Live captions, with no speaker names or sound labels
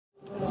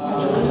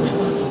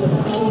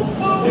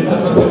Esta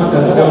próxima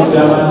canción se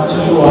llama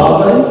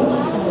Chihuahua.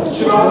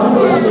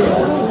 Chihuahua es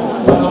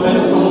más o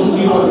menos como un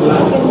tiro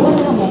blanco.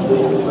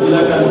 Y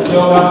la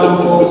canción habla un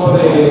poco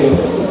de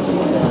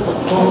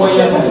cómo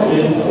ella se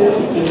siente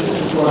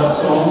su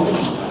corazón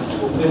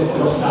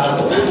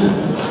destrozado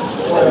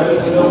por haber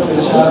sido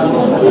flechado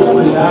por las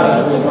miradas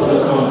de otra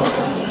persona.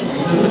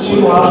 Es un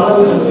Chihuahua,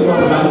 es un tiro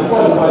blanco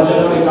al cual ya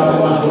no le cabe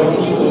más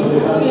huequitos de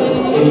tantas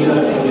heridas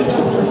que tiene.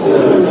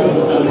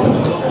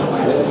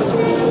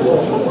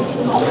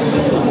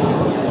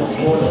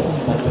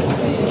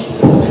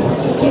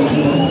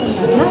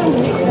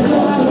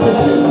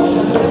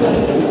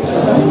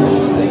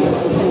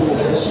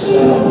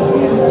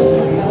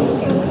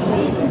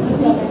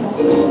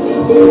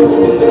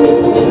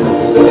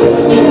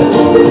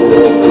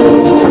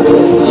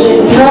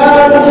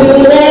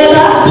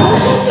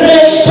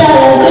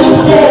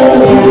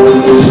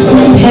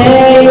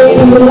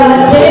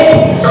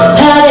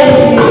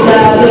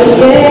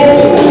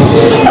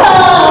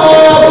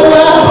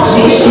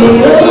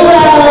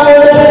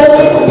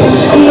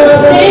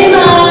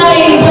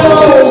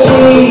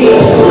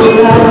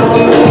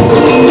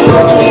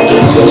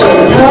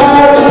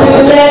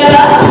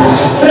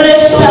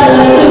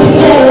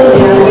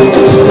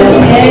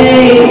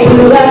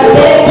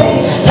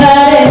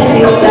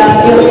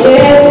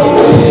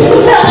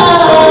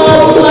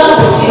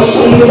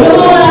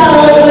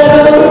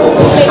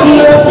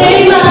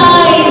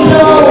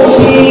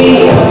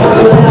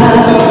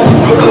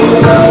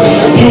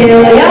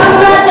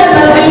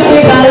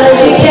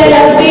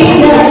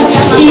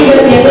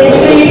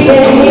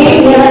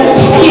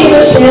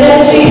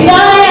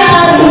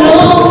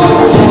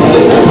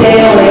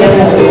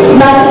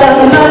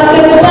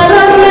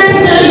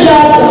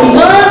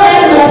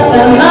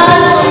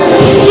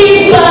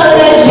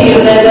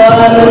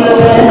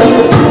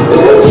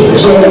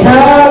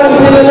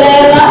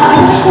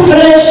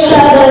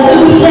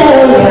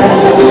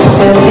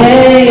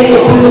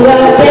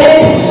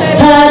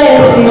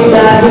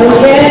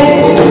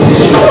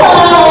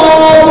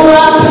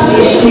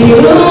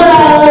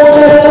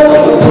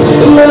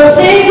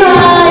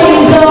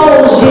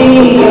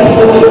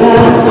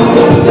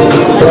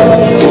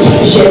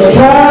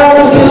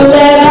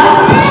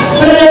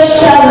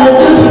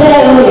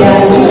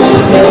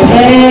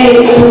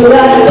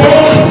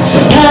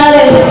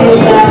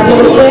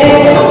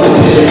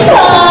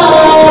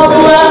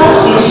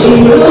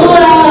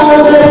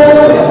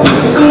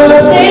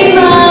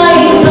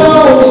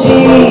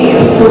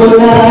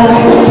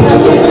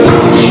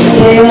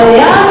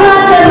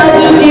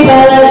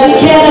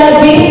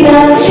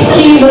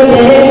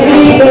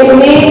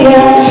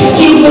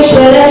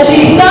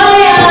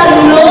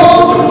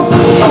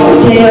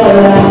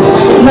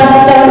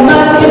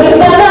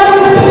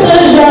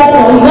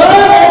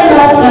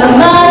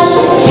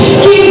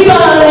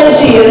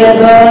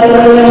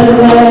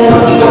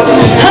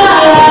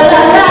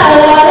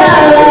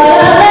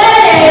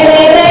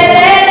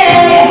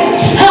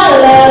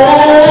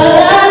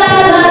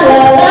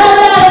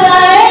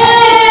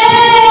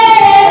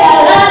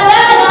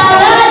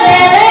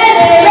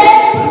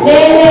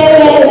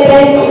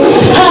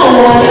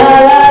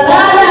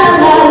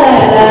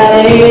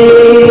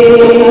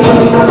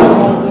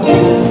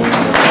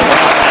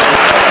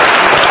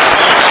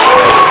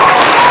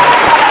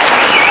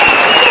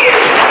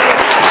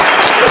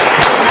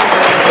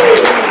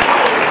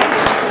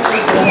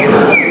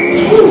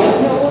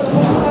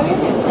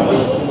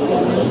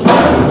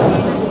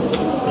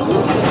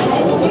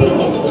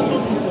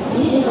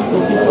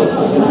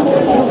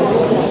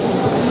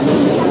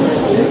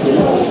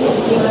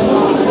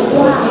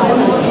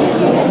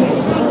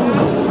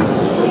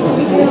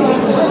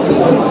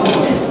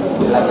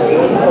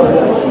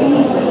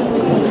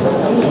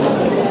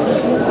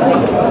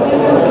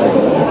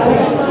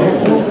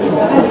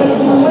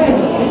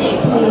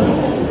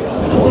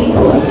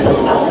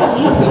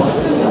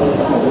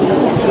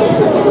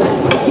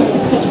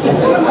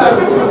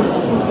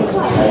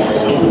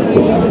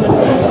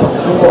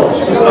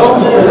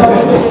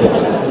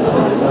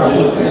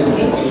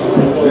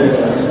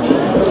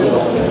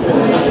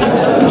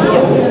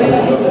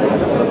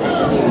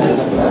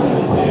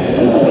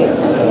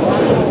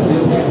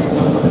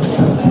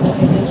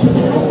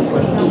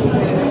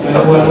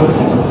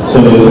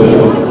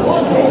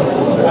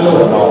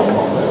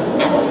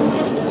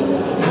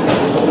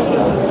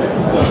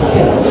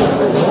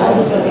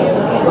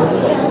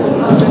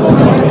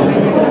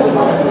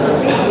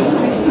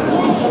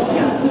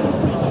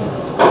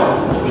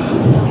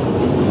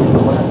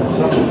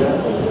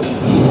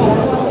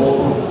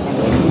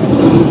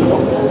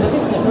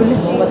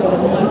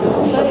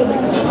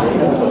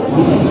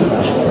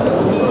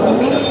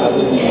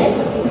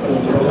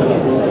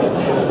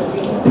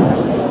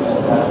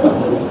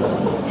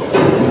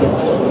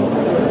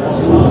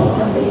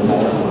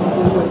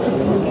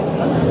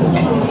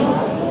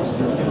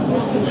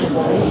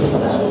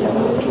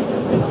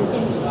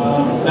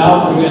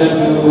 Now we're going to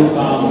do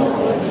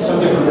some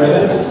different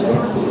rhythms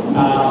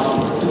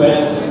to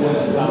end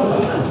with samba.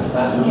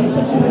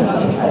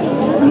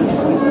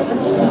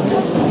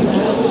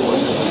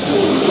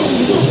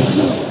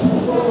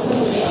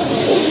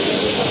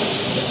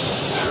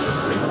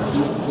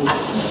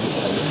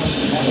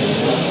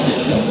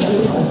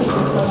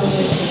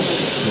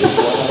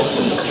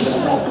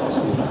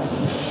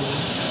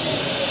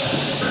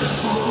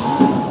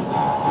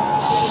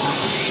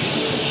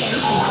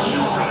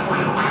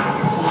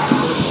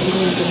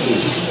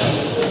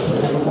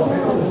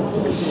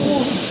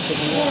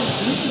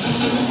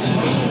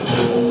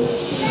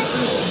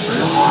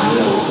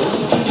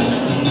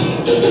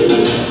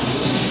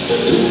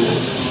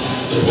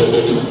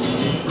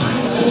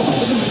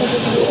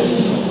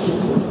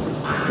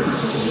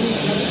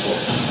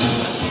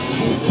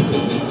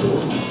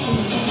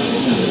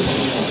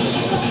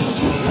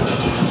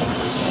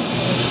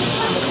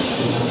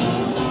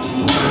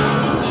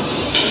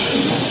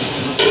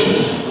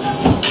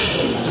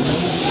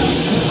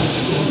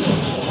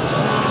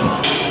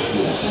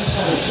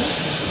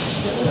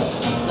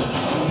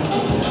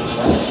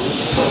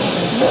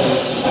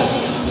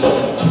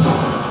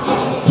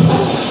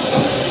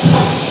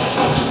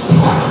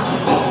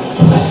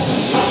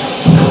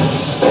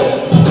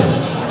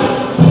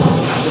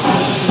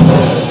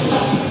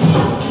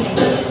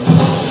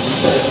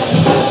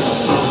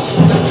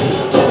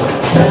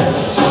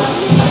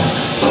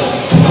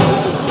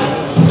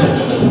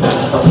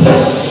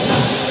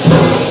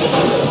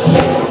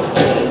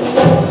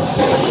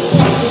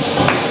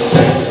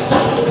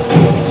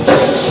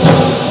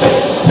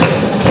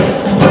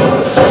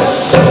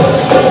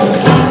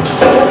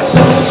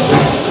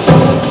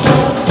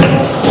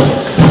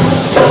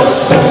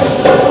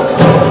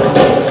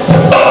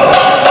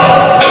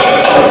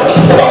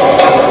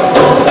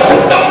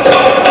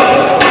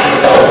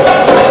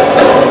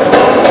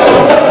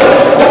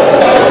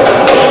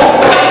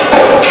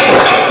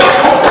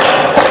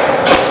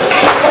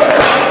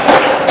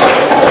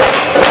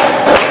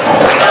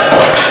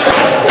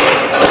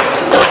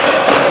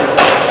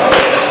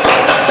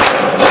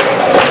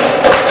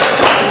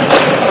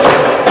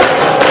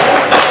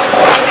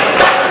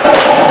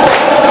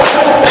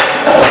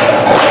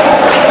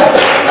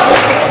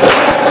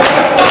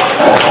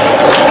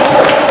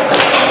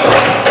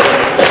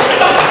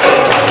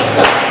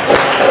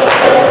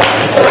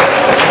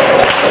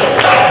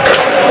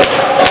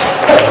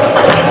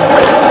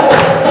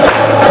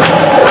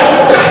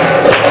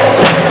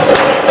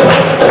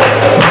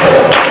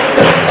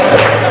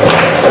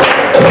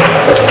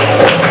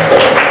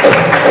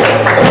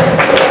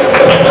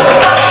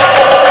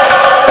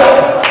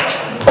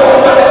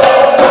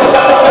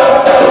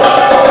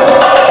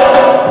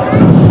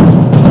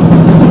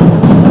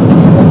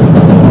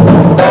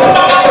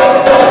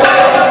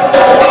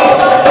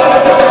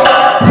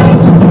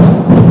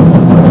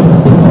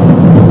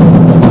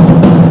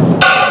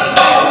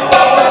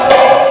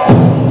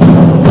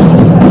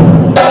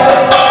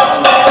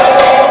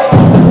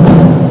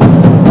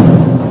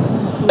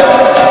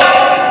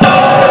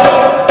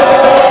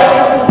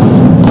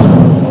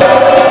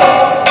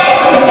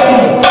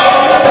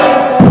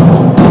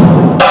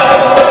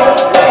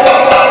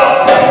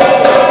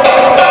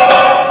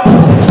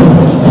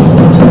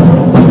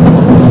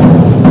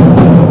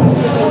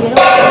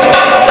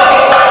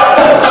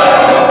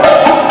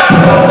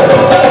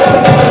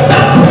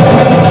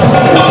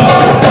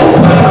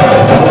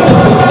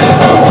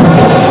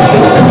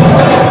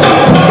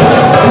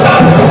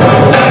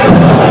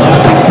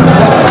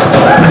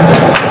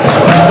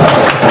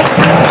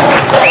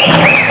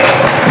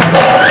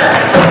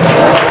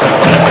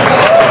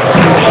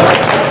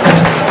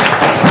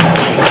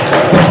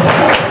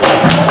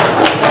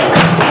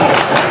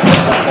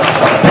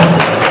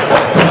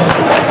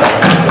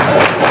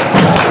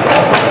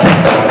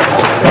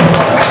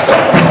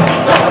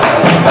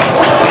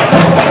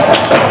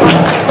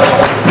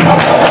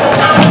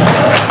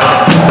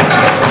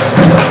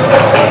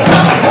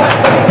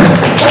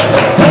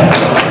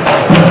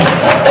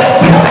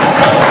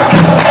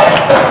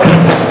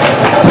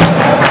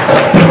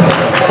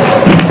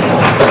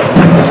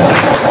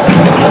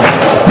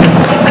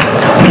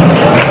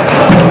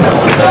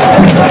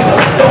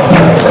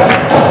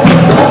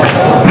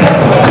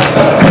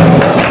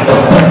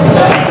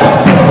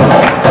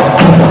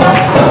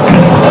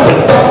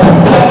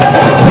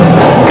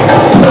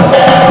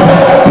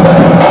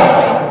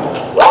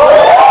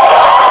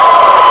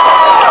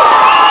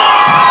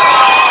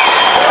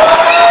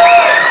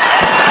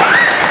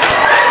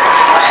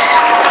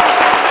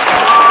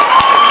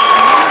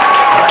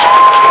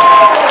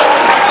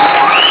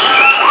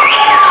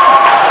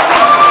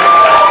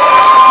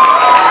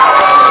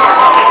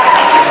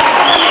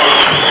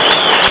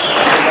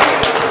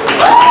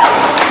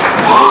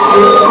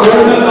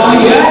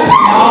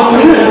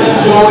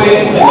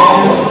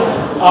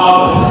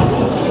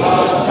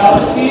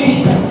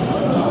 Chelsey.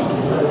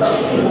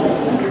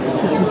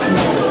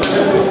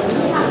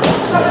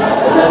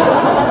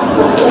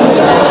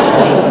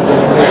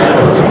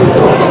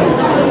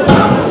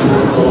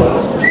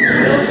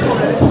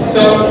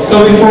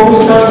 So before we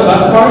start the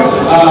last part,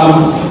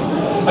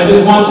 I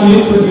just want to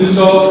introduce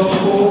all the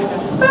people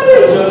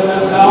joining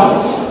us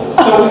now.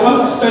 So we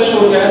have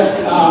special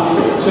guests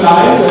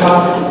tonight. We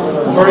have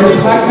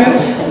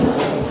Paquette.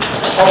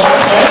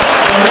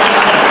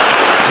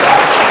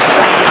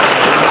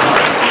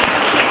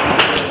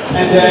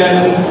 And then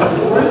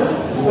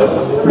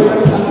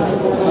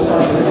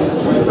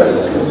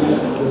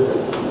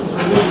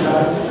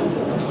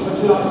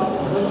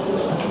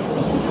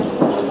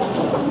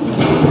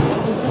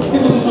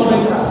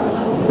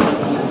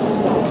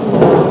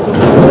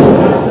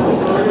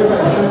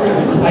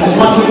I just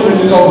want to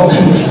introduce all the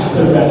members of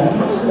the band.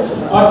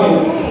 Okay,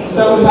 so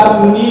we have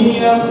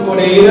Nimia,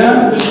 Moreira,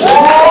 Moreira.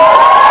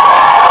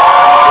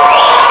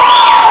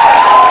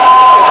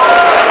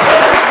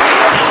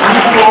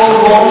 Nicole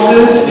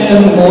Borges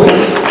in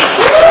voice.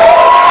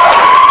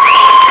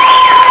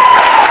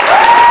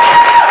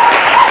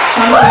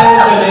 Chantelle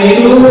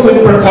Janeiro with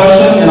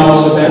percussion and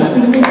also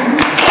dancing. Chelsey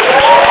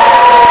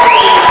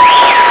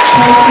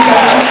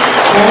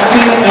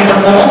dancing and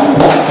percussion.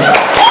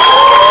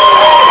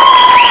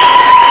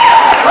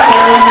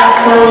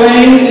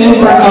 McFarlane in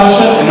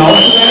percussion and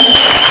also dance.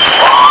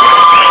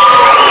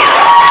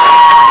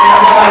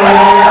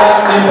 Arriaga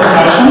in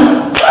percussion.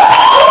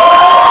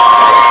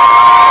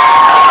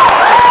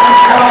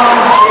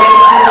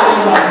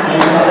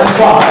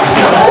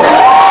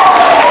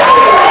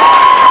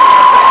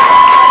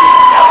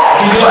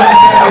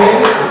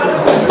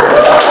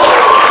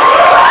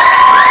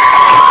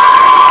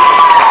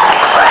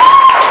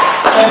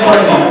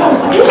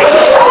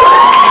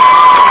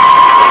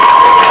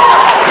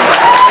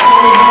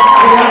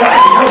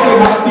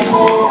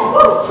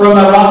 From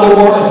around the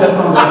world except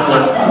from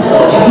Brazil. I'm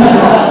sorry.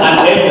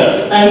 And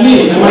Edgar. And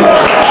me.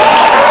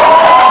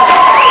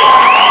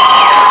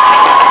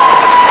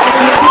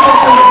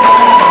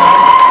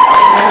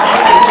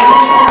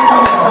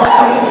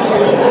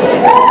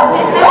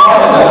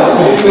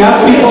 We have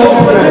people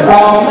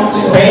from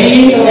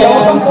Spain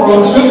and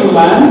from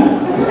Switzerland,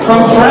 from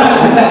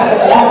France,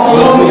 from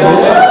Colombia,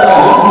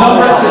 no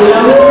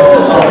Brazilians.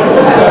 Sorry.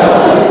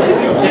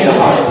 Take a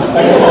heart.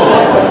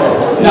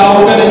 Now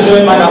we're going to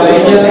join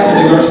Natalia and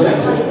the girls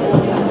dancing.